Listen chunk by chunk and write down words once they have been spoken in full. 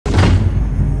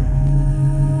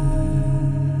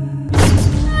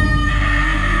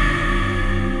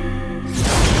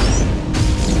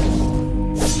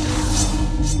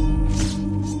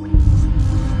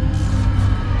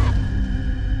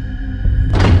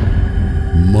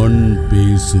மண்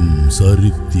பேசும்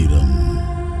சரித்திரம்.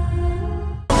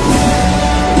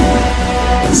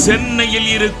 சென்னையில்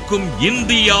இருக்கும்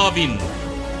இந்தியாவின்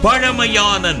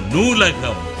பழமையான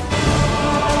நூலகம்,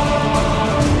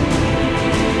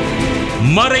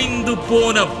 மறைந்து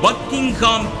போன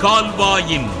பக்கிங்ஹாம்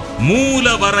கால்வாயின்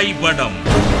மூல வரைபடம்,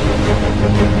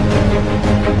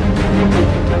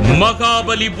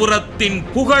 மகாபலிபுரத்தின்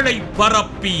புகழை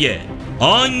பரப்பிய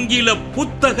ஆங்கில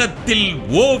புத்தகத்தில்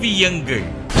ஓவியங்கள்,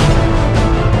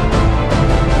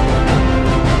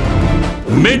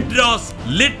 மெட்ராஸ்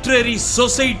லிட்டரரி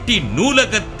சொசைட்டி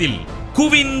நூலகத்தில்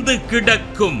குவிந்து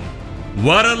கிடக்கும்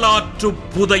வரலாற்று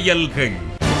புதையல்கள்.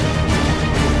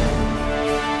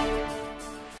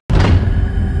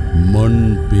 மண்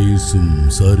பேசும்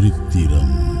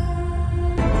சரித்திரம்.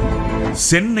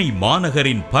 சென்னை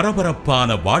மாநகரின்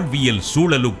பரபரப்பான வாழ்வியல்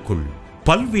சூழலுக்குள்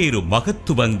பல்வேறு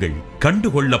மகத்துவங்கள்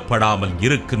கண்டுகொள்ளப்படாமல்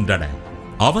இருக்கின்றன.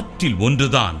 அவற்றில்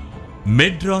ஒன்றுதான்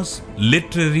மெட்ராஸ்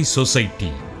லிட்டரரி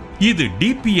சொசைட்டி. இது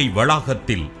EPI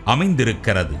வளாகத்தில்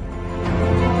அமைந்திருக்கிறது.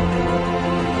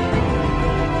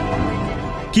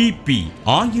 கிபி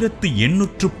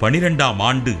 1812ஆம்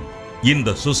ஆண்டு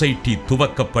இந்த சொசைட்டி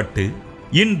துவக்கப்பட்டு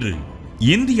இன்று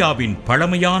இந்தியாவின்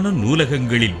பழமையான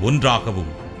நூலகங்களில்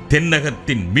ஒன்றாகவும்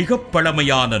தென்னகத்தின் மிக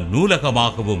பழமையான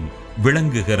நூலகமாகவும்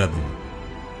விளங்குகிறது.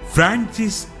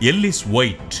 பிரான்சிஸ் எல்லிஸ்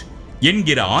ஒயிட்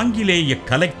என்கிற ஆங்கிலேய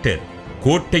கலெக்டர்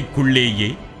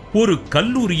கோட்டைக்குள்ளேயே ஒரு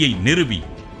கல்லூரியை நிறுவி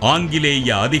ஆங்கிலேய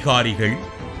அதிகாரிகள்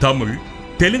தமிழ்,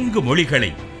 தெலுங்கு மொழிகளை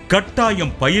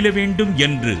கட்டாயம் பயில வேண்டும்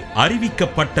என்று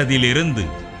அறிவிக்கப்பட்டதிலிருந்து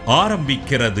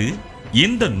ஆரம்பிக்கிறது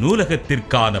இந்த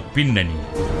நூலகத்திற்கான பின்னணி.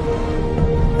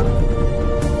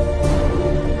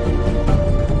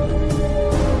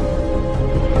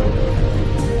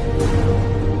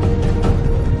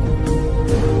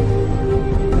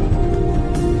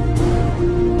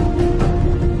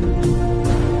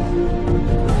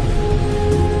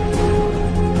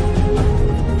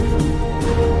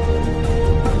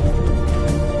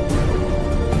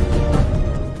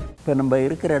 இப்போ நம்ம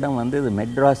இருக்கிற இடம் வந்து இது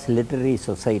மெட்ராஸ் லிட்டரரி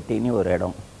சொசைட்டின்னு ஒரு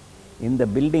இடம். இந்த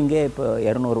பில்டிங்கே இப்போ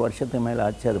 200 வருஷத்துக்கு மேலே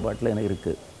ஆச்சு, அது பாட்டில்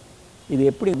இருக்குது. இது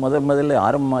எப்படி முதல்ல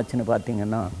ஆரம்பமாச்சுன்னு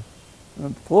பார்த்தீங்கன்னா,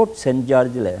 ஃபோர்ட் சென்ட்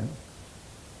ஜார்ஜில்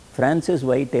ஃப்ரான்சிஸ்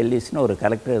ஒயிட் எல்லிஸ்னு ஒரு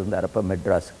கலெக்டர் இருந்தார் அப்போ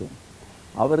மெட்ராஸுக்கு.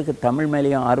 அவருக்கு தமிழ்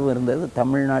மேலேயும் ஆர்வம் இருந்தது.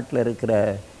 தமிழ்நாட்டில் இருக்கிற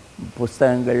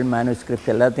புஸ்தகங்கள்,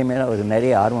 மேனுஸ்கிரிப்ட் எல்லாத்தையுமே அவருக்கு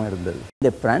நிறைய ஆர்வம் இருந்தது.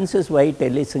 இந்த ஃப்ரான்சிஸ் ஒயிட்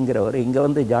எல்லிஸுங்கிறவர் இங்கே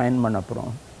வந்து ஜாயின் பண்ண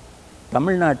அப்புறம்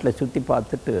தமிழ்நாட்டில் சுற்றி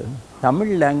பார்த்துட்டு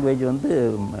தமிழ் லாங்குவேஜ் வந்து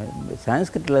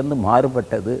சான்ஸ்கிரிட்லேருந்து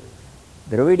மாறுபட்டது,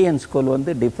 திராவிடியன் ஸ்கூல்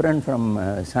வந்து டிஃப்ரெண்ட் ஃப்ரம்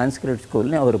சான்ஸ்கிரிட்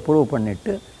ஸ்கூல்னு அவர் ப்ரூவ்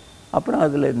பண்ணிவிட்டு அப்புறம்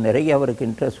அதில் நிறைய அவருக்கு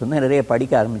இன்ட்ரெஸ்ட் வந்து நிறைய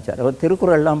படிக்க ஆரம்பித்தார். அவர்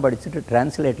திருக்குறள்லாம் படிச்சுட்டு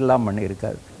டிரான்ஸ்லேட்லாம்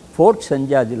பண்ணியிருக்கார். ஃபோர்ட்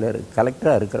சென்ட் ஜார்ஜில்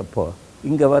கலெக்டராக இருக்கிறப்போ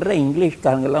இங்கே வர்ற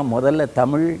இங்கிலீஷ்காரங்கெல்லாம் முதல்ல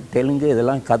தமிழ், தெலுங்கு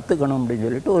இதெல்லாம் கற்றுக்கணும் அப்படின்னு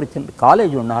சொல்லிட்டு ஒரு சின்ன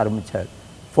காலேஜ் ஒன்று ஆரம்பித்தார்.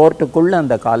 ஃபோர்ட்டுக்குள்ளே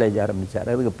அந்த காலேஜ் ஆரம்பித்தார்.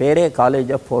 அதுக்கு பேரே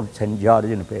காலேஜ் ஆஃப் ஃபோர்ட் சென்ட்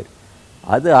ஜார்ஜ்னு பேர்.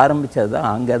 அது ஆரம்பித்தது தான்.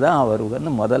 அங்கே தான் அவருக்கு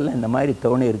வந்து முதல்ல இந்த மாதிரி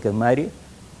தோணி இருக்கிற மாதிரி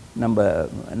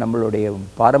நம்மளுடைய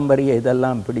பாரம்பரிய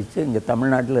இதெல்லாம் பிடிச்சு இங்கே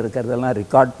தமிழ்நாட்டில் இருக்கிறதெல்லாம்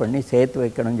ரெக்கார்ட் பண்ணி சேர்த்து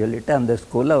வைக்கணும்னு சொல்லிவிட்டு அந்த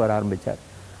ஸ்கூலில் அவர் ஆரம்பித்தார்.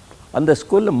 அந்த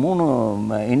ஸ்கூலில் 3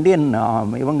 இந்தியன்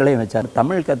இவங்களையும் வச்சார்.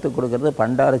 தமிழ் கற்றுக் கொடுக்குறது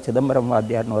பண்டார சிதம்பரம்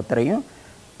வாத்தியார்னு ஒருத்தரையும்,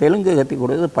 தெலுங்கு கற்றுக்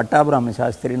கொடுக்குறது பட்டாபிராம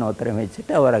சாஸ்திரின்னு ஒருத்தரையும்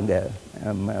வச்சுட்டு அவர் அங்கே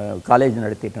காலேஜ்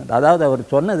நடத்திட்டு இருந்தார். அதாவது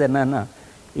அவர் சொன்னது என்னென்னா,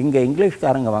 இங்கே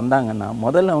இங்கிலீஷ்காரங்க வந்தாங்கன்னா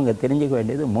முதல்ல அவங்க தெரிஞ்சுக்க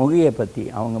வேண்டியது மொழியை பற்றி.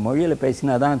 அவங்க மொழியில்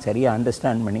பேசினா தான் சரியாக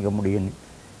அண்டர்ஸ்டாண்ட் பண்ணிக்க முடியும்னு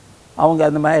அவங்க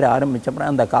அந்த மாதிரி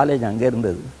ஆரம்பித்தப்பறம் அந்த காலேஜ் அங்கே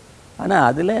இருந்தது. ஆனால்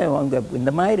அதில் அவங்க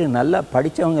இந்த மாதிரி நல்லா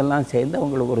படித்தவங்கெல்லாம் சேர்ந்து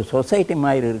அவங்களுக்கு ஒரு சொசைட்டி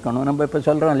மாதிரி இருக்கணும். நம்ம இப்போ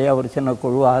சொல்கிறோம் இல்லையா, ஒரு சின்ன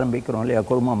குழு ஆரம்பிக்கிறோம் இல்லையா,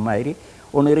 குழுமம் மாதிரி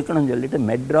ஒன்று இருக்கணும்னு சொல்லிட்டு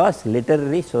மெட்ராஸ்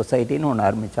லிட்டரரி சொசைட்டின்னு ஒன்று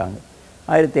ஆரம்பித்தாங்க.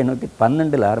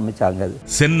 1812 ஆரம்பித்தாங்க. அது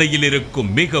சென்னையில்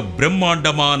இருக்கும் மிக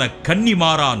பிரம்மாண்டமான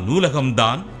கன்னிமாரா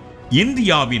நூலகம்தான்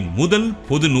இந்தியாவின் முதல்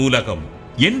பொது நூலகம்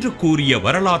என்று கூறிய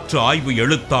வரலாற்று ஆய்வு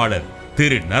எழுத்தாளர்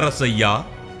திரு நரசையா,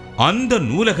 அந்த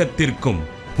நூலகத்திற்கும்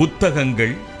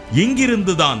புத்தகங்கள்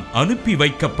இங்கிருந்துதான் அனுப்பி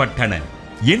வைக்கப்பட்டன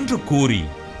என்று கூறி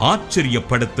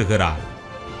ஆச்சரியப்படுத்துகிறார்.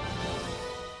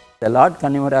 லார்ட்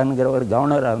கன்னிமராங்கிற ஒரு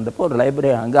கவர்னராக இருந்தப்போ ஒரு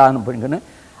லைப்ரரி அங்கே அனுப்பிக்கணும்.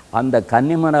 அந்த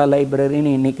கன்னிமரா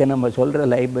லைப்ரரின்னு இன்றைக்கி நம்ம சொல்கிற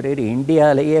லைப்ரரி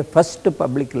இந்தியாவிலேயே ஃபஸ்ட்டு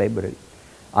பப்ளிக் லைப்ரரி.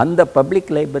 அந்த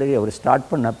பப்ளிக் லைப்ரரி அவர்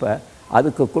ஸ்டார்ட் பண்ணப்போ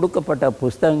அதுக்கு கொடுக்கப்பட்ட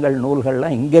புஸ்தகங்கள்,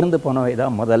 நூல்கள்லாம் இங்கேருந்து போனவை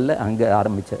தான் முதல்ல அங்கே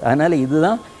ஆரம்பித்தது. அதனால்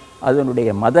இதுதான் அதனுடைய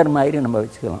மதர் மாதிரி நம்ம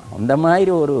வச்சுக்கலாம். அந்த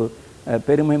மாதிரி ஒரு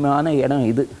பெருமையான இடம்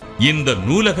இது. இந்த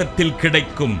நூலகத்தில்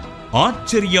கிடைக்கும்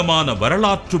ஆச்சரியமான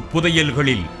வரலாற்று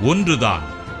புதையல்களில் ஒன்றுதான்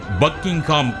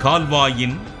பக்கிங்ஹாம்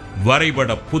கால்வாயின்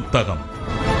வரைபட புத்தகம்.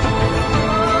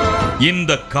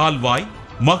 இந்த கால்வாய்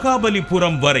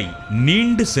மகாபலிபுரம் வரை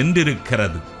நீண்டு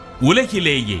சென்றிருக்கிறது.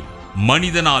 உலகிலேயே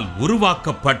மனிதனால்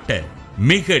உருவாக்கப்பட்ட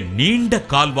மிக நீண்ட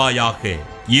கால்வாயாக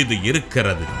இது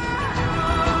இருக்கிறது.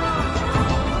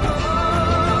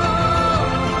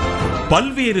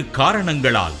 பல்வேறு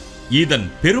காரணங்களால் இதன்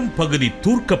பெரும் பகுதி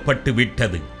தூர்க்கப்பட்டு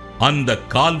விட்டது. அந்த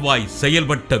கால்வாய்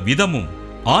செயல்பட்ட விதமும்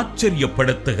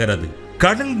ஆச்சரியப்படுத்துகிறது.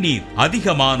 கடல் நீர்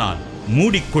அதிகமானால்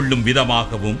மூடிக்கொள்ளும்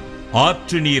விதமாகவும்,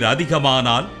 ஆற்று நீர்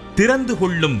அதிகமானால் திறந்து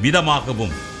கொள்ளும்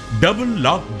விதமாகவும் டபுள்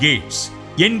லாக் கேட்ஸ்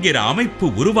என்கிற அமைப்பு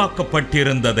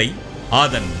உருவாக்கப்பட்டிருந்ததை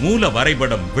அதன் மூல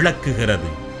வரைபடம் விளக்குகிறது.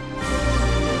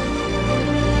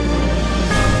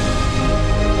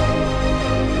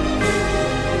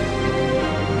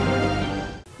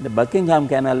 இந்த பக்கிங்ஹாம்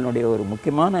கேனாலினுடைய ஒரு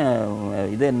முக்கியமான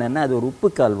இது என்னென்னா, அது ஒரு உப்பு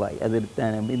கால்வாய். அது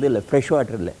இதில் ஃப்ரெஷ்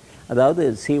வாட்டரில், அதாவது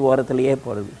சீ ஓரத்துலேயே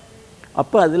போகிறது.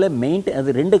 அப்போ அதில் அது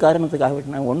 2 காரணத்துக்காக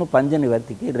வெட்டினாங்க. ஒன்று பஞ்ச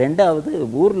நிவர்த்திக்கு, 2வது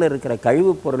ஊரில் இருக்கிற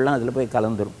கழிவுப் பொருள்லாம் அதில் போய்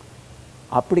கலந்துரும்.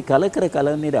 அப்படி கலக்கிற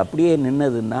கலநீர் அப்படியே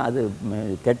நின்னதுன்னா அது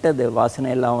கெட்டது வாசனை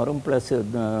எல்லாம் வரும், ப்ளஸ்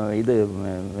இது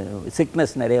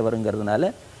சிக்னஸ் நிறைய வருங்கிறதுனால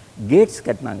கேட்ஸ்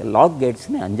கட்டினாங்க. லாக்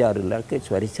கேட்ஸ்னு 5-6 லாக்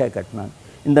கேட்ஸ் வரிசையாக கட்டினாங்க.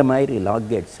 இந்த மாதிரி லாக்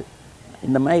கேட்ஸு,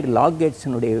 இந்த மாதிரி லாக்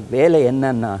கேட்ஸினுடைய வேலை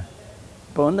என்னன்னா,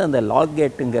 இப்போ அந்த லாக்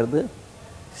கேட்டுங்கிறது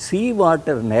சீ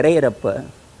வாட்டர் நிறையிறப்ப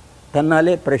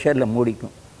தன்னாலே ப்ரெஷரில்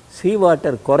மூடிக்கும். சீ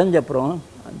வாட்டர் குறைஞ்சப்புறம்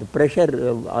அந்த ப்ரெஷர்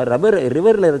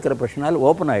ரிவரில் இருக்கிற ப்ரெஷர்னால்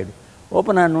ஓப்பன் ஆகிடும்.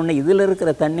 ஓப்பன் ஆனோடனே இதில் இருக்கிற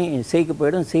தண்ணி சீக்கு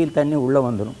போயிடும், சீல் தண்ணி உள்ளே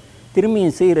வந்துடும்.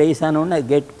 திரும்பியும் சீ ரைஸ் ஆனோடனே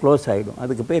கேட் க்ளோஸ் ஆகிடும்.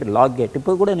 அதுக்கு பேர் லாக் கேட்.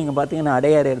 இப்போ கூட நீங்கள் பார்த்தீங்கன்னா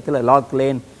அடையாறு இடத்துல லாக்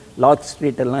லேன், லாக்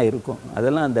ஸ்ட்ரீட் எல்லாம் இருக்கும்.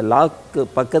 அதெல்லாம் அந்த லாக்கு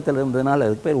பக்கத்தில் இருந்ததுனால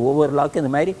அதுக்கு பேர். ஒவ்வொரு லாக்கு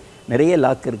இந்த மாதிரி நிறைய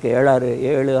லாக் இருக்குது, 7,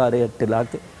 6, 8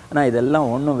 லாக்கு. ஆனால் இதெல்லாம்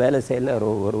ஒன்றும் வேலை செய்யலை.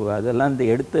 அதெல்லாம்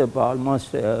எடுத்து இப்போ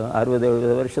ஆல்மோஸ்ட்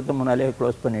 60-70 வருஷத்துக்கு முன்னாலே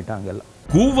க்ளோஸ் பண்ணிட்டாங்கல்ல.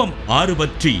 கூவம் ஆறு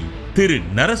பற்றி திரு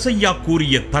நரசையா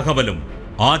கூறிய தகவலும்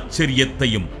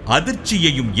ஆச்சரியத்தையும்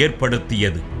அதிர்ச்சியையும்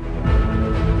ஏற்படுத்தியது.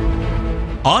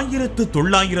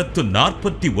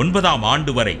 1949ஆம்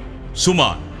ஆண்டு வரை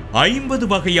சுமார் 50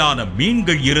 வகையான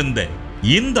மீன்கள் இருந்த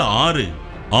இந்த ஆறு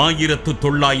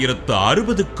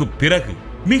 1960க்கு பிறகு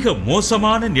மிக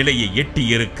மோசமான நிலையை எட்டி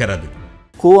இருக்கிறது.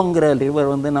 கூவங்கிற ரிவர்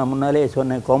நான் முன்னாலே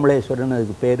சொன்னேன், கோமலேஸ்வரன்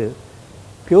அதுக்கு பேர்.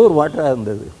 பியூர் வாட்டராக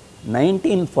இருந்தது.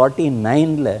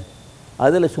 1949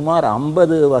 அதில் சுமார்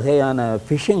 50 வகையான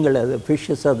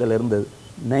ஃபிஷ்ஷஸ் அதில் இருந்தது.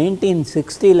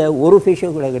 1960 ஒரு ஃபிஷ்ஷு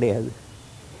கூட கிடையாது.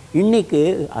 இன்றைக்கி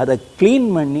அதை க்ளீன்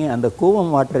பண்ணி, அந்த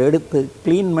கூவம் வாட்டரை எடுத்து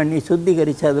க்ளீன் பண்ணி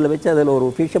சுத்திகரித்து அதில் வச்சு அதில் ஒரு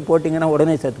ஃபிஷ்ஷை போட்டிங்கன்னா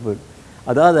உடனே செத்து போயிடும்.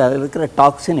 அதாவது அதில் இருக்கிற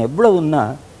டாக்ஸின் எவ்வளோ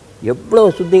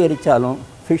சுத்திகரித்தாலும்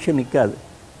ஃபிஷ்ஷு நிற்காது.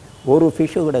 ஒரு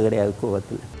ஃபிஷ்ஷு கூட கிடையாது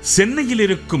கூவத்தில். சென்னையில்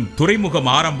இருக்கும் துறைமுகம்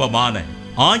ஆரம்பமான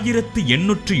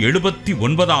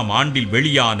 1879ஆம் ஆண்டில்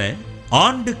வெளியான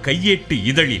ஆண்டு கையேட்டு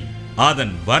இதழில்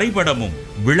அதன் வரைபடமும்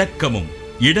விளக்கமும்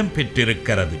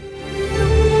இடம்பெற்றிருக்கிறது.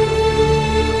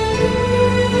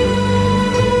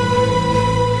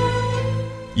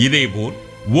 இதேபோல்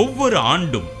ஒவ்வொரு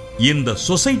ஆண்டும் இந்த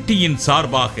சொசைட்டியின்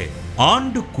சார்பாக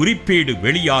ஆண்டு குறிப்பேடு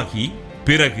வெளியாகி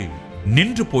பிறகு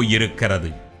நின்று போயிருக்கிறது.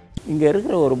 இங்கே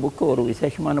இருக்கிற ஒரு புக்கு, ஒரு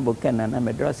விசேஷமான புக்கு என்னென்னா,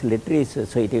 மெட்ராஸ் லிட்ரரி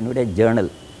சொசைட்டியினுடைய ஜேர்னல்.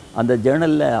 அந்த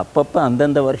ஜேர்னலில் அப்பப்போ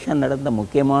அந்தந்த வருஷம் நடந்த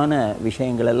முக்கியமான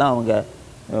விஷயங்களெல்லாம் அவங்க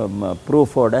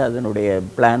ப்ரூஃபோட, அதனுடைய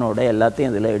பிளானோட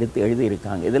எல்லாத்தையும் இதில்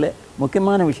எழுதியிருக்காங்க. இதில்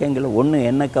முக்கியமான விஷயங்கள்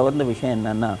என்ன கவர்ந்த விஷயம்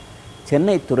என்னென்னா,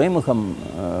 சென்னை துறைமுகம்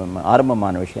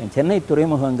ஆரம்பமான விஷயம். சென்னை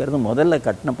துறைமுகங்கிறது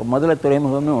முதல்ல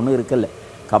துறைமுகம்னு ஒன்றும் இருக்குல்ல.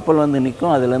 கப்பல்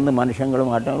நிற்கும், அதுலேருந்து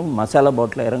மனுஷங்களும் ஆட்டங்களும் மசாலா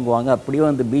போட்டில் இறங்குவாங்க, அப்படியே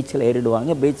பீச்சில்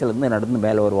ஏறிடுவாங்க, பீச்சிலேருந்து நடந்து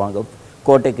மேலே வருவாங்க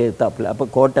கோட்டைக்கு எதிர்த்தாப்பில். அப்போ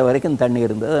கோட்டை வரைக்கும் தண்ணி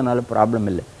இருந்தது, அதனால் ப்ராப்ளம்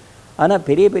இல்லை. ஆனால்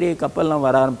பெரிய பெரிய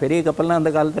கப்பல்லாம் பெரிய கப்பல்லாம்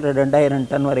அந்த காலத்தில் 2000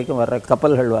 டன் வரைக்கும் வர்ற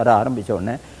கப்பல்கள் வர ஆரம்பித்த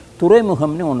உடனே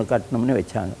துறைமுகம்னு ஒன்று கட்டணும்னு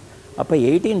வச்சாங்க. அப்போ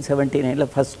 1879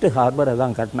 ஃபஸ்ட்டு ஹார்பரை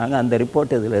தான் கட்டினாங்க. அந்த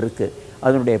ரிப்போர்ட் இதில் இருக்குது,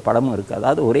 அதனுடைய படமும் இருக்குது.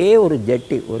 அதாவது ஒரே ஒரு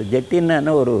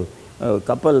ஜெட்டின்னு ஒரு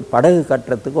கப்பல் படகு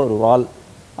கட்டுறதுக்கு ஒரு வால்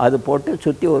அது போட்டு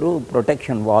சுற்றி ஒரு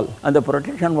ப்ரொடெக்ஷன் வால், அந்த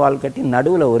ப்ரொடெக்ஷன் வால் கட்டி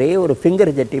நடுவில் ஒரே ஒரு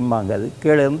ஃபிங்கர் ஜெட்டிம்பாங்க, அது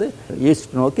கீழே இருந்து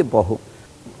ஈஸ்ட் நோக்கி போகும்.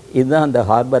 இதுதான் அந்த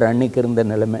ஹார்பர் அன்னைக்கு இருந்த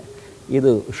நிலைமை.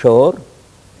 இது ஷோர்,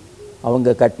 அவங்க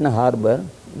கட்டின ஹார்பர்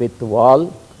வித் வால்.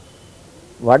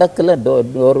 வடக்கில்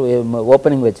டோர்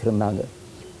ஓப்பனிங் வச்சுருந்தாங்க.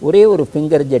 ஒரே ஒரு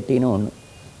ஃபிங்கர் ஜெட்டின்னு ஒன்று.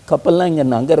 கப்பல்லாம் இங்கே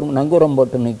நங்கூரம்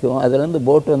போட்டு நிற்கும். அதுலேருந்து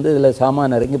போட்டு இதில்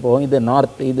சாமான் இறங்கி போகும். இது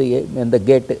நார்த், இது இந்த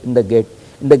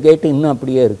கேட்டு இன்னும்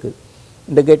அப்படியே இருக்குது.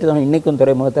 இந்த கேட்டு தான் இன்றைக்கும்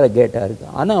துறைமுகத்தில் கேட்டாக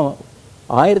இருக்குது. ஆனால்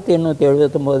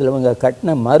 1879 இவங்க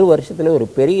கட்டின மறு வருஷத்தில் ஒரு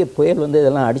பெரிய புயல்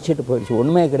இதெல்லாம் அடிச்சுட்டு போயிடுச்சு,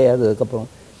 ஒன்றுமே கிடையாது.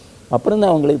 அப்புறம்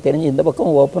தான் அவங்களுக்கு தெரிஞ்சு இந்த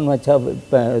பக்கம் ஓப்பன் வச்சா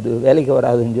இப்போ இது வேலைக்கு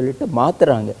வராதுன்னு சொல்லிட்டு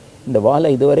மாற்றுறாங்க. இந்த வாலை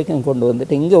இது வரைக்கும் கொண்டு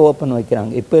வந்துட்டு இங்கே ஓப்பன்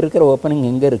வைக்கிறாங்க. இப்போ இருக்கிற ஓப்பனிங்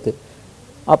எங்கே இருக்குது,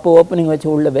 அப்போ ஓப்பனிங் வச்சு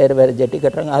உள்ளே வேறு ஜெட்டி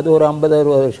கட்டுறாங்க. அது ஒரு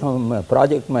 50-60 வருஷம்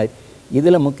ப்ராஜெக்ட் மாதிரி.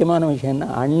 இதில் முக்கியமான விஷயம் என்ன,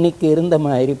 அன்னைக்கு இருந்த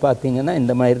மாதிரி பார்த்தீங்கன்னா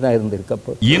இந்த மாதிரி தான்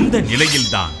இருந்திருக்கப்போ. இந்த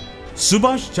நிலையில்தான்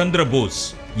சுபாஷ் சந்திர போஸ்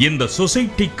இந்த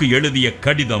சொசைட்டிக்கு எழுதிய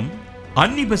கடிதம்,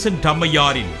 அன்னி பெசன்ட்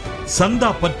அம்மையாரின் சந்தா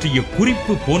பற்றிய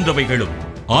குறிப்பு போன்றவைகளும்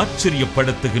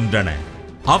ஆச்சரியப்படுத்துகின்றன.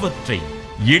 அவற்றை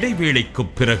இடைவேளைக்கு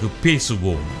பிறகு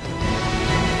பேசுவோம்.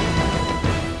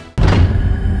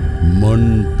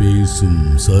 மண் பேசும்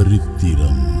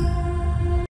சரித்திரம்.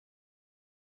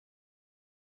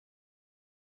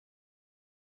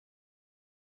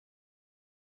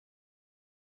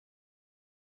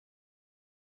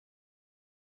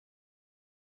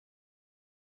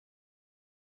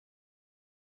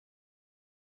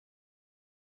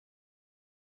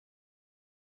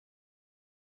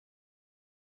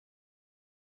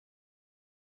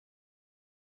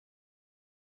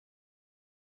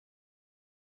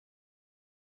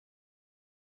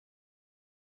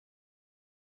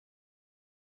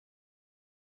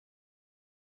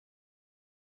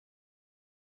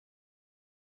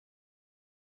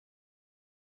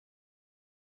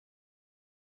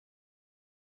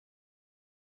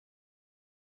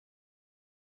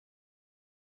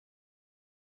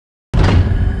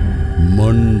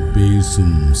 மண்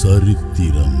பேசும்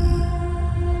சரித்திரம்.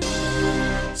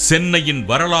 சென்னையின்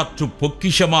வரலாற்று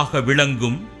பொக்கிஷமாக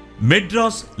விளங்கும்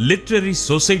மெட்ராஸ் லிட்டரரி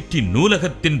சொசைட்டி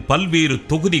நூலகத்தின் பல்வேறு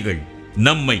தொகுதிகள்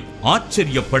நம்மை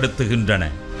ஆச்சரியப்படுத்துகின்றன.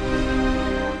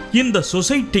 இந்த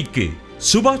சொசைட்டிக்கு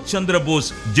சுபாஷ் சந்திர போஸ்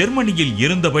ஜெர்மனியில்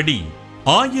இருந்தபடி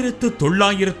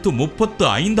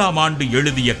 1935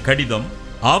 எழுதிய கடிதம்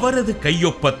அவரது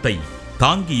கையொப்பத்தை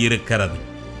தாங்கியிருக்கிறது.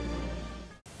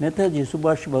 நேதாஜி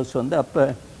சுபாஷ் போஸ் வந்து அப்போ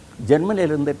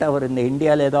ஜெர்மனியில் இருந்துட்டு அவர் இந்த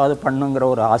இந்தியாவில் ஏதாவது பண்ணுங்கிற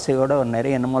ஒரு ஆசையோடு அவர்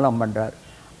நிறைய என்னமெல்லாம் பண்ணுறார்.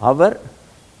 அவர்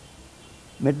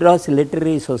மெட்ராஸ்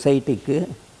லிட்டரரி சொசைட்டிக்கு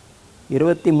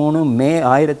 23 மே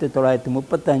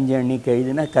 1935 அன்னைக்கு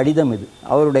எழுதின கடிதம் இது.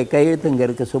 அவருடைய கையெழுத்து இங்கே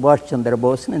இருக்குது, சுபாஷ் சந்திர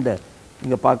போஸ்னு. இந்த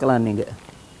இங்கே பார்க்கலாம் நீங்கள்,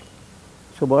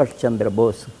 சுபாஷ் சந்திர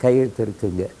போஸ் கையெழுத்து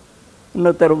இருக்குங்க.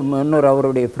 இன்னொரு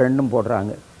அவருடைய ஃப்ரெண்டும்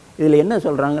போடுறாங்க. இதில் என்ன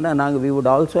சொல்கிறாங்கன்னா, நாங்கள் we would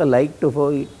also like to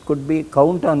it could be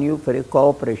count on you for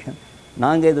cooperation.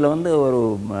 நாங்கள் இதில் வந்து ஒரு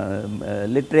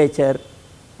லிட்ரேச்சர்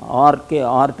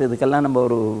ஆர்ட் இதுக்கெல்லாம் நம்ம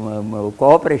ஒரு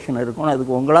கோஆப்ரேஷன் இருக்கணும்,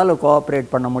 அதுக்கு உங்களால்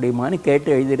கோஆப்ரேட் பண்ண முடியுமான்னு கேட்டு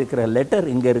எழுதியிருக்கிற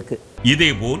லெட்டர் இங்கே இருக்குது.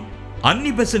 இதேபோல்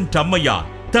அன்னி பெசன்ட் அம்மையார்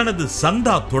தனது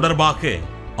சந்தா தொடர்பாக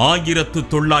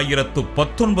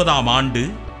 1919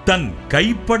 தன்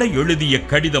கைப்பட எழுதிய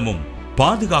கடிதமும்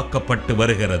பாதுகாக்கப்பட்டு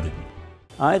வருகிறது.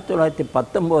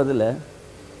 1919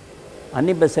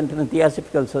 அன்னி பெசன்ட்னு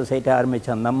தியாசபிக்கல் சொசைட்டி ஆரம்பித்த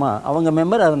அந்த அம்மா அவங்க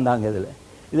மெம்பராக இருந்தாங்க.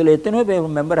 இதில் எத்தனையோ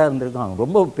பேர் மெம்பராக இருந்திருக்காங்க,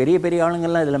 ரொம்ப பெரிய பெரிய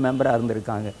ஆளுங்கள்லாம் இதில் மெம்பராக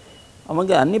இருந்திருக்காங்க.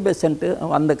 அவங்க அன்னி பெசன்ட்டு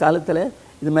அந்த காலத்தில்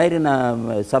இது மாதிரி நான்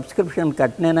சப்ஸ்கிரிப்ஷன்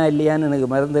கட்டினேனா இல்லையான்னு எனக்கு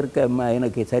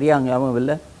எனக்கு சரியாக ஞாபகம்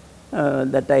இல்லை.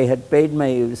 That I had paid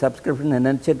my subscription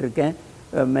நினச்சிட்ருக்கேன்.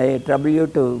 My trouble you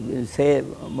to say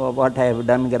what I have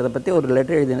டன்ங்கிறத பற்றி ஒரு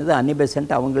லெட்டர் எழுதினது அன்னி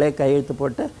பெசன்ட் அவங்களே கையெழுத்து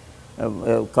போட்ட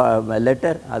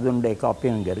லெட்டர், அதனுடைய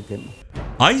காப்பியும் இங்கே இருக்குது.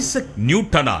 ஐசக்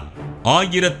நியூட்டனால்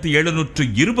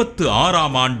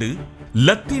 1726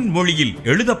 லத்தீன் மொழியில்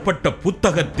எழுதப்பட்ட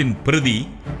புத்தகத்தின் பிரதி,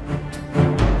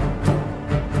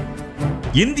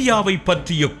 இந்தியாவை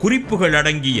பற்றிய குறிப்புகள்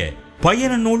அடங்கிய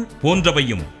பயண நூல்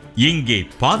போன்றவையும் இங்கே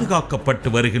பாதுகாக்கப்பட்டு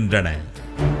வருகின்றன.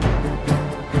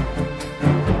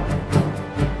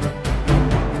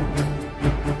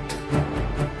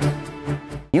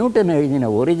 நியூட்டன் எழுதின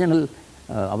ஒரிஜினல்,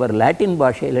 அவர் லாட்டின்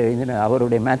பாஷையில் எழுதின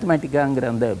அவருடைய மேத்தமேட்டிக்காங்கிற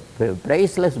அந்த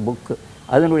ப்ரைஸ்லெஸ் புக்கு,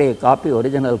 அதனுடைய காப்பி,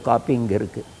 ஒரிஜினல் காப்பி இங்கே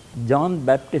இருக்குது. ஜான்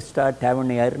பேப்டிஸ்டா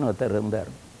டேவனியர்னு ஒருத்தர் இருந்தார்.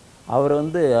 அவர்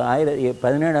வந்து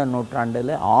 17ஆம்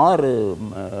நூற்றாண்டில் 6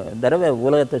 தடவை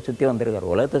உலகத்தை சுற்றி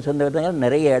வந்திருக்கார். உலகத்தை சுற்றி வந்தால்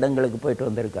நிறைய இடங்களுக்கு போயிட்டு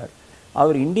வந்திருக்கார்.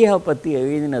 அவர் இந்தியாவை பற்றி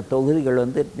எழுதின தொகுதிகள்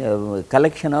வந்து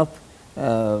கலெக்ஷன் ஆஃப்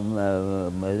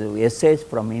எஸ்ஸேஸ்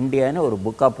ஃப்ரம் இந்தியான்னு ஒரு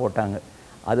புக்காக போட்டாங்க.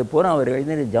 அது பூரா அவர்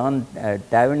எழுதின ஜான்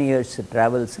டேவனியர்ஸ்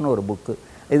ட்ராவல்ஸ்னு ஒரு புக்கு.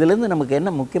 இதுலேருந்து நமக்கு என்ன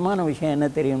முக்கியமான விஷயம் என்ன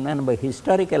தெரியும்னா, நம்ம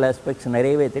ஹிஸ்டாரிக்கல் ஆஸ்பெக்ட்ஸ்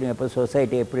நிறையவே தெரியும். இப்போ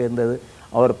சொசைட்டி எப்படி இருந்தது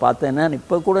அவர் பார்த்தேன்னா,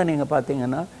 இப்போ கூட நீங்கள்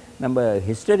பார்த்தீங்கன்னா நம்ம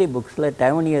ஹிஸ்டரி புக்ஸில்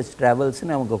டேவனியர்ஸ்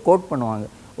ட்ராவல்ஸ்னு அவங்க கோட் பண்ணுவாங்க.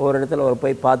 ஒரு இடத்துல அவர்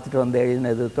போய் பார்த்துட்டு வந்து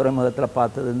எழுதினது, துறைமுகத்தில்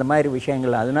பார்த்தது, இந்த மாதிரி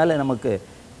விஷயங்கள். அதனால் நமக்கு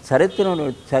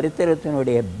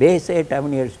சரித்திரத்தினுடைய பேஸே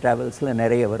டேவனியர்ஸ் ட்ராவல்ஸில்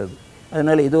நிறைய வருது.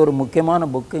 அதனால் இது ஒரு முக்கியமான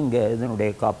புக்கு, இங்கே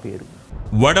இதனுடைய காப்பி இருக்குது.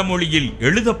 வடமொழியில்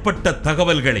எழுதப்பட்ட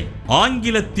தகவல்களை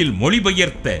ஆங்கிலத்தில்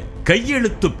மொழிபெயர்த்த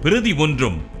கையெழுத்து பிரதி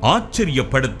ஒன்றும்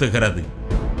ஆச்சரியப்படுத்துகிறது.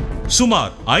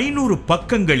 சுமார் 500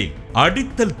 பக்கங்களில்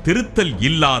அடித்தல் திருத்தல்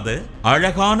இல்லாத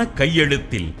அழகான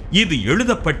கையெழுத்தில் இது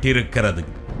எழுதப்பட்டிருக்கிறது.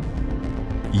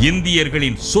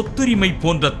 இந்தியர்களின் சொத்துரிமை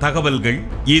போன்ற தகவல்கள்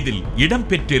இதில்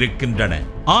இடம்பெற்றிருக்கின்றன.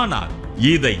 ஆனால்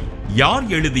இதை யார்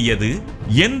எழுதியது,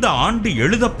 எந்த ஆண்டு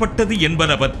எழுதப்பட்டது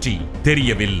என்பன பற்றி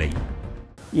தெரியவில்லை.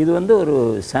 இது வந்து ஒரு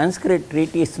சான்ஸ்கிரிட்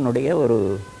ட்ரீட்டிஸ்னுடைய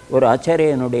ஒரு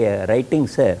ஆச்சாரியனுடைய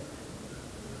ரைட்டிங்ஸை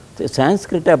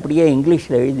சான்ஸ்கிரிட் அப்படியே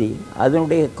இங்கிலீஷில் எழுதி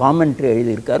அதனுடைய காமெண்ட்ரி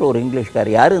எழுதியிருக்கார் ஒரு இங்கிலீஷ்கார்.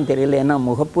 யாரும் தெரியல, ஏன்னா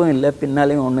முகப்பும் இல்லை,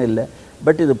 பின்னாலேயும் ஒன்றும் இல்லை.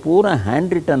 பட் இது பூரா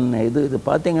ஹேண்ட் ரிட்டன் இது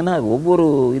பார்த்திங்கன்னா ஒவ்வொரு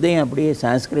இதையும் அப்படியே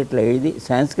சான்ஸ்கிரிட்டில் எழுதி,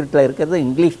 சான்ஸ்கிரிட்டில் இருக்கிறத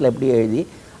இங்கிலீஷில் அப்படியே எழுதி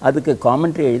அதுக்கு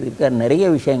காமெண்ட்ரி எழுதியிருக்கார். நிறைய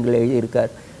விஷயங்கள்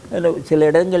எழுதியிருக்கார். அதில் சில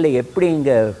இடங்களில் எப்படி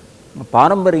இங்கே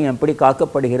பாரம்பரியம் எப்படி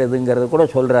காக்கப்படுகிறதுங்கிறத கூட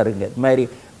சொல்கிறாருங்க. இது மாதிரி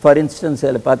ஃபார் இன்ஸ்டன்ஸ்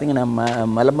அதில் பார்த்திங்கன்னா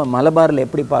மலபாரில்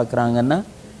எப்படி பார்க்குறாங்கன்னா,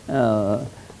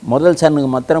 முதல் சன்னுக்கு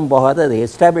மாத்திரம் போகாது, அதை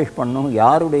எஸ்டாப்ளிஷ் பண்ணணும்,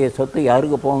 யாருடைய சொத்து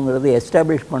யாருக்கு போகுங்கிறது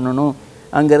எஸ்டாப்ளிஷ் பண்ணணும்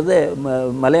அங்கிறது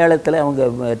மலையாளத்தில் அவங்க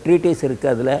ட்ரீட்டிஸ்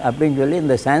இருக்குது அதில் அப்படின்னு சொல்லி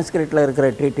இந்த சான்ஸ்கிரிட்டில் இருக்கிற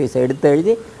ட்ரீட்டிஸை எடுத்து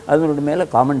எழுதி அதனுடைய மேலே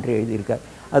காமெண்ட்ரி எழுதியிருக்கார்.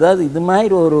 அதாவது இது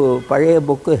மாதிரி ஒரு பழைய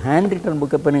புக்கு, ஹேண்ட் ரிட்டன்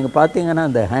புக்கு. இப்போ நீங்கள் பார்த்தீங்கன்னா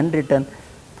அந்த hand return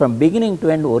from beginning to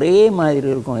end ஒரே மாதிரி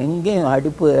இருக்கும். எங்கேயும்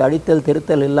அடித்தல்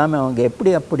திருத்தல் இல்லாமல் அவங்க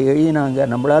எப்படி அப்படி எழுதினாங்க,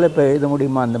 நம்மளால் இப்போ எழுத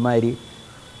முடியுமா அந்த மாதிரி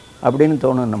அப்படின்னு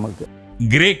தோணும் நமக்கு.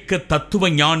 கிரேக்க தத்துவ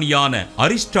ஞானியான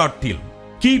அரிஸ்டாட்டில்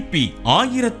கிபி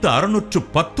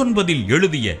 1619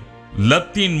 எழுதிய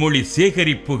லத்தீன் மொழி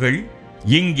சேகரிப்புகள்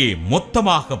இங்கே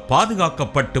மொத்தமாக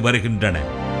பாதுகாக்கப்பட்டு வருகின்றன.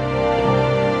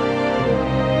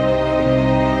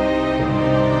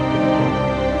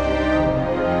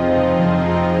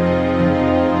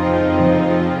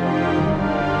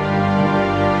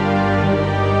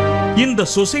 இந்த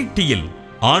சொசைட்டியில்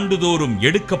ஆண்டுதோறும்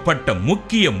எடுக்கப்பட்ட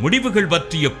முக்கிய முடிவுகள்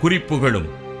பற்றிய குறிப்புகளும்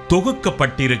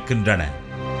தொகுக்கப்பட்டிருக்கின்றன.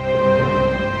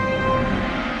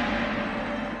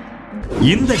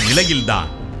 இந்த நிலையில்தான்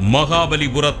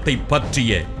மகாபலிபுரத்தை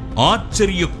பற்றிய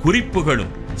ஆச்சரிய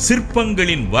குறிப்புகளும்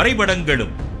சிற்பங்களின்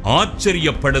வரைபடங்களும்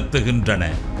ஆச்சரியப்படுத்துகின்றன.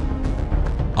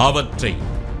 அவற்றை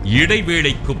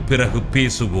இடைவேளைக்கு பிறகு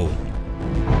பேசுவோம்.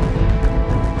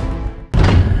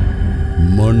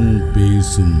 மண்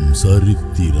பேசும்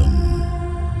சரித்திரம்.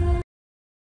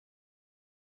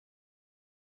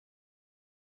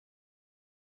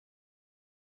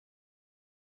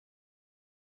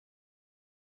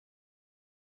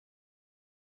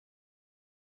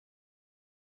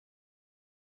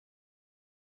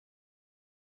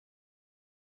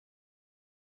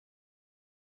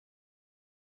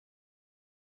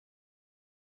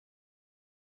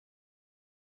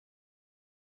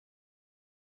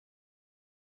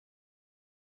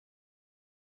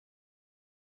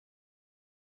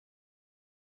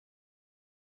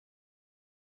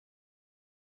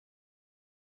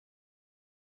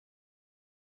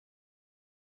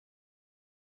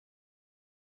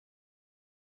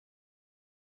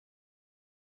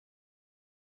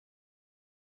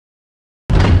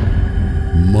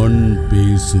 மண்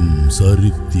பேசும்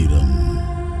சரித்திரம்.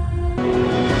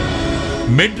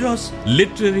 மெட்ராஸ்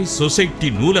லிட்டரரி சொசைட்டி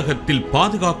நூலகத்தில்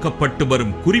பாதுகாக்கப்பட்டு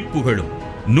வரும் குறிப்புகளும்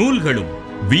நூல்களும்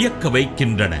வியக்க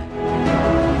வைக்கின்றன.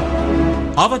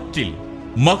 அவற்றில்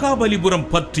மகாபலிபுரம்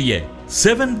பற்றிய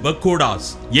 7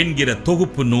 பக்கோடாஸ் என்கிற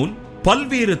தொகுப்பு நூல்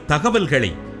பல்வேறு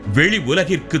தகவல்களை வெளி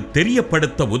உலகிற்கு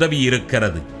தெரியப்படுத்த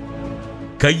உதவியிருக்கிறது.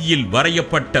 கையில்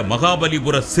வரையப்பட்ட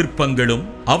மகாபலிபுர சிற்பங்களும்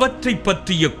அவற்றை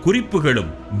பற்றிய குறிப்புகளும்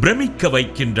பிரமிக்க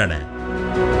வைக்கின்றன.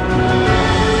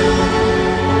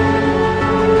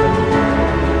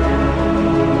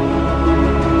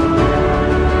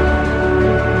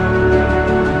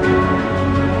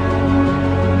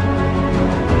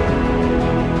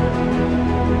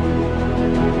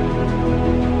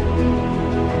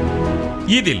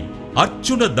 இதில்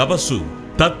அர்ச்சுன தபசு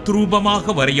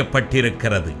தத்ரூபமாக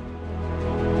வரையப்பட்டிருக்கிறது.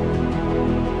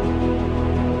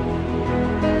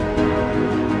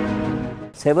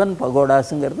 செவன்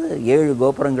பகோடாஸுங்கிறது 7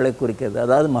 கோபுரங்களை குறிக்கிறது.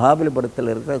 அதாவது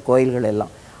மகாபலிபுரத்தில் இருக்கிற கோயில்கள்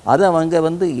எல்லாம் அதை அவங்க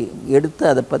எடுத்து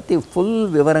அதை பற்றி ஃபுல்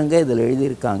விவரங்க இதில்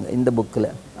எழுதியிருக்காங்க இந்த புக்கில்.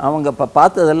 அவங்க இப்போ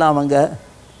பார்த்ததெல்லாம் அவங்க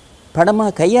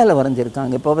படமாக கையால்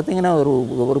வரைஞ்சிருக்காங்க. இப்போ பார்த்திங்கன்னா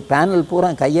ஒரு பேனல்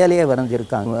பூரா கையாலேயே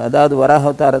வரைஞ்சிருக்காங்க. அதாவது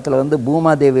வராகாவதாரத்தில்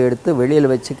பூமாதேவி எடுத்து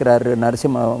வெளியில் வச்சுக்கிறாரு.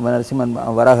 நரசிம்மன்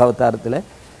வராகாவதாரத்தில்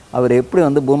அவர்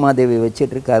எப்படி பூமாதேவி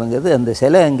வச்சிட்ருக்காருங்கிறது அந்த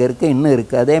சிலை அங்கே இருக்குது, இன்னும்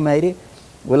இருக்குது. அதே மாதிரி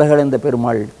உலகளந்த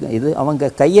பெருமாள் இது அவங்க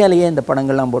கையாலேயே இந்த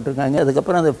படங்கள்லாம் போட்டிருக்காங்க.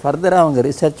 அதுக்கப்புறம் அதை ஃபர்தராக அவங்க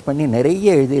ரிசர்ச் பண்ணி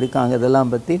நிறைய எழுதியிருக்காங்க.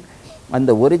 இதெல்லாம் பற்றி அந்த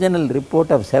ஒரிஜினல்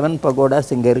ரிப்போர்ட் ஆஃப் 7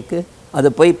 பகோடாஸ் இங்கே இருக்குது. அதை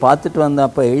போய் பார்த்துட்டு வந்த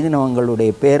அப்போ எழுதினவங்களுடைய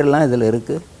பேரெல்லாம் இதில்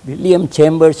இருக்குது. வில்லியம்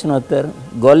சேம்பர்ஸ்னு ஒருத்தர்,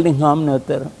 கோல்டிங்ஹாம்னு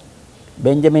ஒருத்தர்,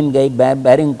 பெஞ்சமின் கை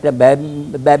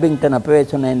பேபிங்டன் அப்போவே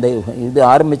சொன்ன இந்த இது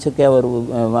ஆரம்பிச்சுக்கே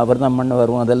அவர் தான் பண்ண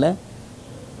வருவோம் அதில்.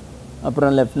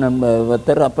 அப்புறம் லெஃப்டினன்ட்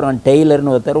ஒருத்தர், அப்புறம்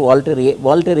டெய்லர்னு ஒருத்தர்,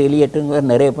 வால்டர் எலியட்டுங்கிற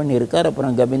நிறைய பண்ணியிருக்கார்.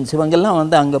 அப்புறம் கபின்ஸ் இவங்கெல்லாம்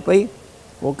அங்கே போய்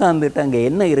உட்காந்துட்டு அங்கே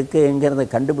என்ன இருக்குங்கிறத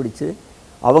கண்டுபிடிச்சி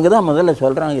அவங்க தான் முதல்ல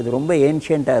சொல்கிறாங்க இது ரொம்ப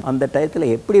ஏன்ஷியண்ட்டாக அந்த டயத்தில்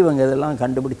எப்படி இவங்க இதெல்லாம்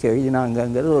கண்டுபிடிச்சி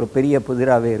எழுதினாங்கங்கிறது ஒரு பெரிய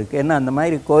புதிராகவே இருக்குது. ஏன்னா அந்த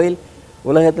மாதிரி கோயில்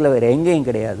உலகத்தில் வேறு எங்கேயும்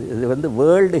கிடையாது. இது வந்து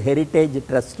வேர்ல்டு ஹெரிட்டேஜ்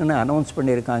ட்ரஸ்ட்னு அனௌன்ஸ்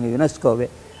பண்ணியிருக்காங்க யுனெஸ்கோவே.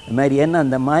 அது மாதிரி ஏன்னா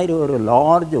அந்த மாதிரி ஒரு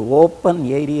லார்ஜ் ஓப்பன்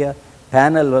ஏரியா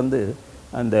பேனல் வந்து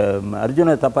அந்த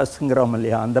அர்ஜுன தபஸ்ங்கிறோம்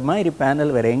இல்லையா, அந்த மாதிரி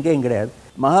பேனல் வேறு எங்கேயும் கிடையாது.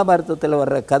 மகாபாரதத்தில்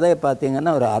வர்ற கதையை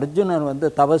பார்த்தீங்கன்னா ஒரு அர்ஜுனன் வந்து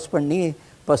தபஸ் பண்ணி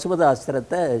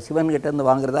பசுபதாஸ்திரத்தை சிவன்கிட்டேருந்து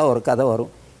வாங்குறதா ஒரு கதை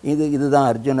வரும். இதுதான்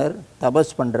அர்ஜுனர்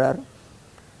தபஸ் பண்ணுறார்.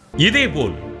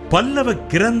 இதேபோல் பல்லவ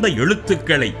கிரந்த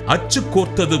எழுத்துக்களை அச்சு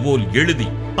கோர்த்தது போல் எழுதி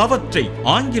அவற்றை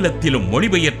ஆங்கிலத்திலும்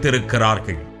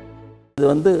மொழிபெயர்த்திருக்கிறார்கள். இது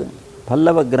வந்து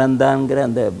பல்லவ கிரந்தாங்கிற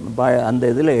அந்த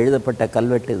இதில் எழுதப்பட்ட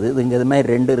கல்வெட்டு இங்கே இது மாதிரி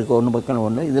 2 இருக்குது, ஒன்று பக்கம்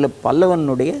ஒன்று. இதில்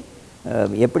பல்லவனுடைய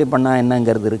எப்படி பண்ணா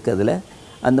என்னங்கிறது இருக்குது. அதில்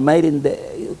அந்த மாதிரி இந்த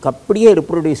அப்படியே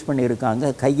ரிப்ரொடியூஸ் பண்ணியிருக்காங்க,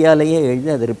 கையாலேயே எழுதி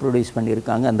அதை ரிப்ரொடியூஸ்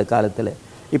பண்ணியிருக்காங்க அந்த காலத்தில்.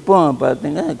 இப்போ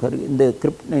பார்த்திங்கன்னா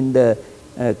இந்த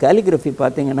கேலிகிராஃபி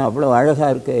பார்த்திங்கன்னா அவ்வளோ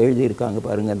அழகாக எழுதியிருக்காங்க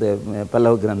பாருங்கள். அந்த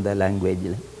பல்லவ கிரந்த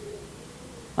லாங்குவேஜில்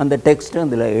அந்த டெக்ஸ்ட்டும்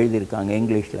இதில் எழுதியிருக்காங்க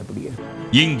இங்கிலீஷில். அப்படியே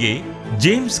இங்கே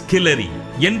ஜேம்ஸ் கில்லரி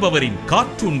என்பவரின்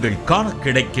கார்ட்டூன்கள் காண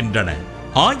கிடைக்கின்றன.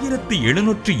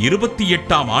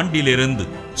 1728ஆம் ஆண்டிலிருந்து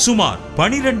சுமார்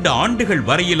 12 ஆண்டுகள்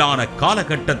வரையிலான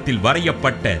காலகட்டத்தில்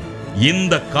வரையப்பட்ட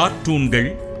இந்த கார்ட்டூன்கள்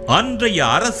அன்றைய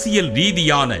அரசியல்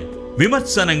ரீதியான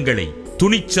விமர்சனங்களை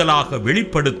துணிச்சலாக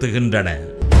வெளிப்படுத்துகின்றன.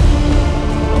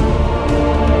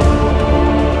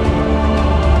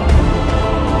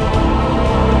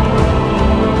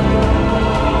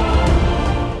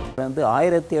 வந்து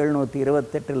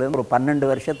 1728 ஒரு 12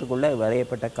 வருஷத்துக்குள்ளே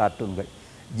வரையப்பட்ட கார்ட்டூன்கள்.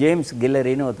 ஜேம்ஸ்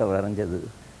கில்லரின்னு ஒருத்தர் வரைஞ்சது.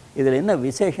 இதில் என்ன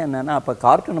விசேஷம் என்னென்னா, அப்போ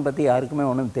கார்ட்டூனை பற்றி யாருக்குமே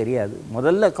ஒன்றும் தெரியாது.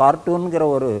 முதல்ல கார்ட்டூனுங்கிற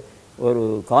ஒரு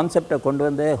கான்செப்டை கொண்டு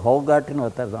வந்து ஹோகார்ட்னு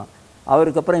ஒருத்தர் தான்.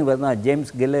 அவருக்கு அப்புறம் இவர் தான்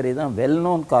ஜேம்ஸ் கில்லரி தான் வெல்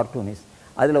நோன் கார்ட்டூனிஸ்ட்.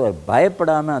 அதில் ஒரு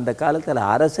பயப்படாமல் அந்த காலத்தில்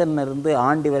அரசன்லேருந்து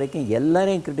ஆண்டி வரைக்கும்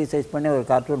எல்லாரையும் கிரிட்டிசைஸ் பண்ணி ஒரு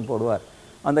கார்ட்டூன் போடுவார்.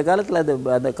 அந்த காலத்தில்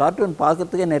அந்த கார்ட்டூன்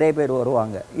பார்க்குறதுக்கே நிறைய பேர்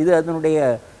வருவாங்க. இது அதனுடைய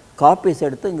காப்பீஸ்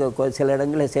எடுத்து இங்கே சில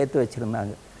இடங்களில் சேர்த்து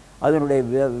வச்சுருந்தாங்க.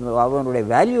 அவனுடைய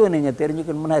வேல்யூவை நீங்கள்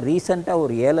தெரிஞ்சுக்கணும்னா ரீசெண்டாக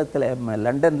ஒரு ஏலத்தில்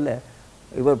லண்டனில்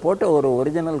இவர் போட்ட ஒரு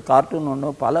ஒரிஜினல் கார்ட்டூன் ஒன்று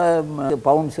பல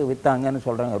பவுண்ட்ஸு விற்றாங்கன்னு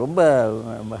சொல்கிறாங்க, ரொம்ப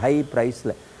ஹை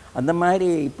ப்ரைஸில். அந்த மாதிரி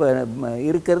இப்போ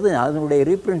இருக்கிறது அதனுடைய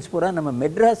ரீப்ரிண்ட்ஸ் பூரா நம்ம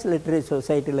மெட்ராஸ் லிட்ரரி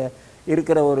சொசைட்டியில்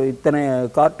இருக்கிற ஒரு இத்தனை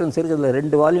கார்ட்டூன்ஸ் இருக்குது. இதில்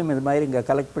 2 வால்யூம் இது மாதிரி இங்கே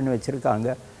கலெக்ட் பண்ணி வச்சுருக்காங்க.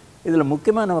 இதில்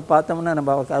முக்கியமாக நம்ம பார்த்தோம்னா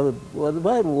நம்ம அது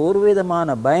ஒரு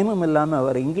விதமான பயமும் இல்லாமல்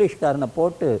அவர் இங்கிலீஷ்காரனை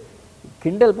போட்டு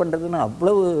கிண்டல் பண்ணுறதுன்னு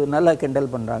அவ்வளவு நல்லா கிண்டல்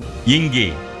பண்ணுறாங்க. இங்கே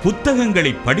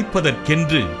புத்தகங்களை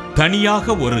படிப்பதற்கென்று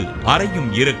தனியாக ஒரு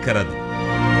அறையும் இருக்கிறது.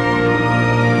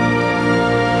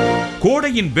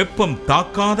 கோடையின் வெப்பம்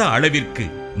தாக்காத அளவிற்கு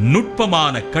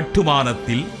நுட்பமான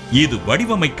கட்டுமானத்தில் இது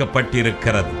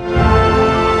வடிவமைக்கப்பட்டிருக்கிறது.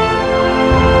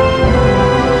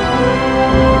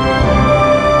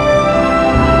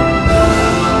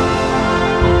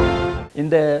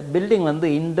 இந்த பில்டிங் வந்து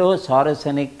இந்தோ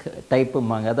சாரசனிக்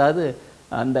டைப்பும்பாங்க. அதாவது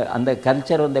அந்த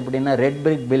கல்ச்சர் வந்து எப்படின்னா red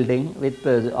brick building with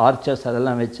arches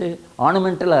அதெல்லாம் வச்சு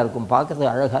ஆர்னமெண்டலாக இருக்கும்,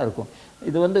 பார்க்குறதுக்கு அழகாக இருக்கும்.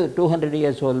 இது வந்து 200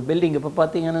 இயர்ஸ் ஓல்டு பில்டிங். இப்போ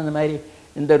பார்த்தீங்கன்னா இந்த மாதிரி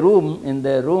இந்த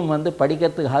ரூம் வந்து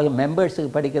படிக்கிறதுக்காக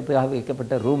மெம்பர்ஸுக்கு படிக்கிறதுக்காக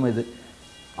வைக்கப்பட்ட ரூம் இது.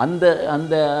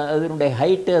 அதனுடைய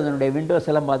ஹைட்டு அதனுடைய விண்டோஸ்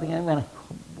எல்லாம் பார்த்தீங்கன்னா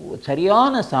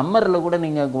சரியான சம்மரில் கூட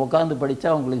நீங்கள் உட்காந்து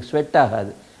படித்தா உங்களுக்கு ஸ்வெட்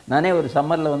ஆகாது. நானே ஒரு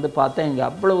சம்மரில் வந்து பார்த்தேன், இங்கே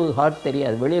அவ்வளவு ஹாட்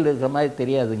தெரியாது, வெளியில் இருக்கிற மாதிரி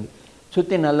தெரியாதுங்க.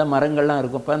 சுற்றி நல்ல மரங்கள்லாம்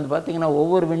இருக்கும். இப்போ வந்து பார்த்திங்கன்னா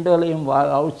ஒவ்வொரு விண்டோலையும்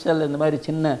அவுட் சைடில் இந்த மாதிரி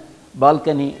சின்ன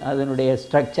பால்கனி அதனுடைய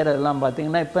ஸ்ட்ரக்சர் எல்லாம்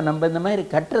பார்த்திங்கன்னா இப்போ நம்ம இந்த மாதிரி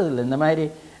கட்டுறதில்லை. இந்த மாதிரி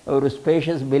ஒரு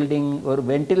ஸ்பேஷியஸ் பில்டிங், ஒரு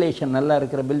வென்டிலேஷன் நல்லா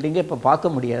இருக்கிற பில்டிங்கை இப்போ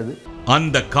பார்க்க முடியாது.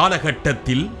 அந்த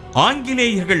காலகட்டத்தில்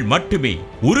ஆங்கிலேயர்கள் மட்டுமே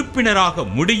உறுப்பினராக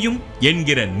முடியும்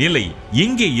என்கிற நிலை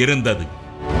இங்கே இருந்தது.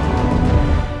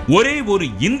 ஒரே ஒரு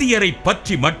இந்தியரை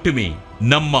பற்றி மட்டுமே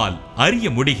நம்மால் அறிய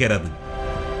முடிகிறது.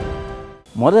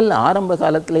 முதல்ல ஆரம்ப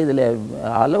காலத்தில் இதில்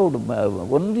அலௌடு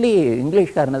ஒன்லி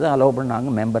இங்கிலீஷ்காரனை தான் அலோவ்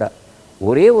பண்ணாங்க மெம்பராக.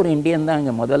 ஒரே ஒரு இந்தியன் தான்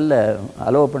இங்கே முதல்ல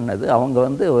அலோவ் பண்ணது. அவங்க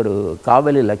வந்து ஒரு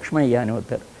காவலி லக்ஷ்மையான்னு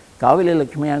ஒருத்தர். காவலி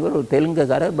லக்ஷ்மையாங்கிற ஒரு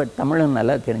தெலுங்குக்காரர், பட் தமிழும்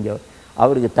நல்லா தெரிஞ்சவர்.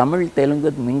 அவருக்கு தமிழ், தெலுங்கு,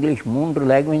 இங்கிலீஷ் 3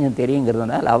 லாங்குவேஜும்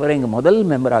தெரியுங்கிறதுனால அவரை இங்கே முதல்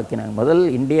மெம்பர் ஆக்கினாங்க. முதல்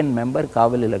இந்தியன் மெம்பர்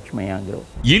காவலி லக்ஷ்மையாங்கிறவர்.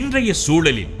 இன்றைய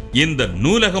சூழலில் இந்த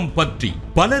நூலகம் பற்றி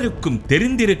பலருக்கும்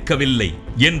தெரிந்திருக்கவில்லை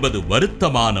என்பது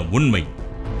வருத்தமான உண்மை.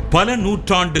 பல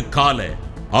நூற்றாண்டு கால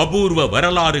அபூர்வ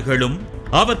வரலாறுகளும்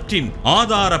அவற்றின்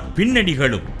ஆதார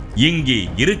பின்னணிகளும் இங்கே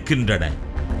இருக்கின்றன.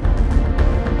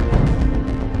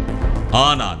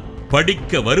 ஆனால்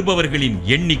படிக்க வருபவர்களின்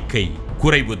எண்ணிக்கை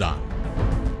குறைவுதான்.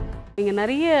 இங்கே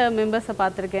நிறைய மெம்பர்ஸை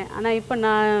பார்த்துருக்கேன். ஆனால் இப்போ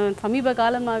நான் சமீப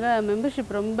காலமாக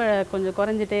மெம்பர்ஷிப் ரொம்ப கொஞ்சம்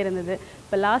குறைஞ்சிட்டே இருந்தது.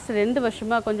 இப்போ லாஸ்ட் 2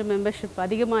 வருஷமாக கொஞ்சம் மெம்பர்ஷிப்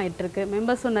அதிகமாகிட்டுருக்கு.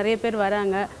 மெம்பர்ஸும் நிறைய பேர்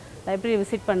வராங்க, லைப்ரரி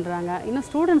விசிட் பண்ணுறாங்க. இன்னும்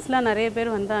ஸ்டூடெண்ட்ஸ்லாம் நிறைய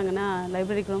பேர் வந்தாங்கன்னா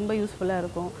லைப்ரரிக்கு ரொம்ப யூஸ்ஃபுல்லாக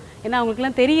இருக்கும். ஏன்னா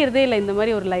அவங்களுக்குலாம் தெரியறதே இல்லை இந்த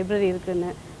மாதிரி ஒரு லைப்ரரி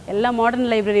இருக்குதுன்னு. எல்லாம் மாடர்ன்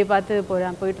லைப்ரரியை பார்த்து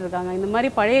போயிட்டுருக்காங்க. இந்த மாதிரி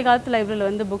பழைய காலத்து லைப்ரரியில்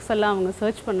வந்து புக்ஸ் எல்லாம் அவங்க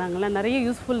சர்ச் பண்ணாங்கன்னா நிறைய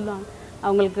யூஸ்ஃபுல் தான்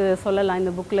அவங்களுக்கு சொல்லலாம்.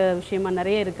 இந்த புக்கில் விஷயமா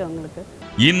நிறைய இருக்குது அவங்களுக்கு.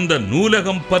 இந்த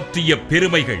நூலகம் பற்றிய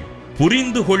பெருமைகள்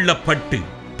புரிந்து கொள்ளப்பட்டு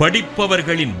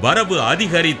படிப்பவர்களின் வரவு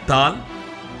அதிகரித்தால்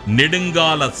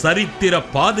நெடுங்கால சரித்திர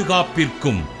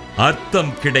பாதுகாப்பிற்கும்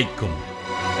அர்த்தம் கிடைக்கும்.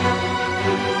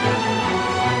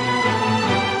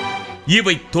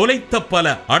 இவை தொலைத்த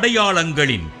பல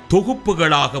அடையாளங்களின்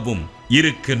தொகுப்புகளாகவும்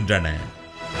இருக்கின்றன.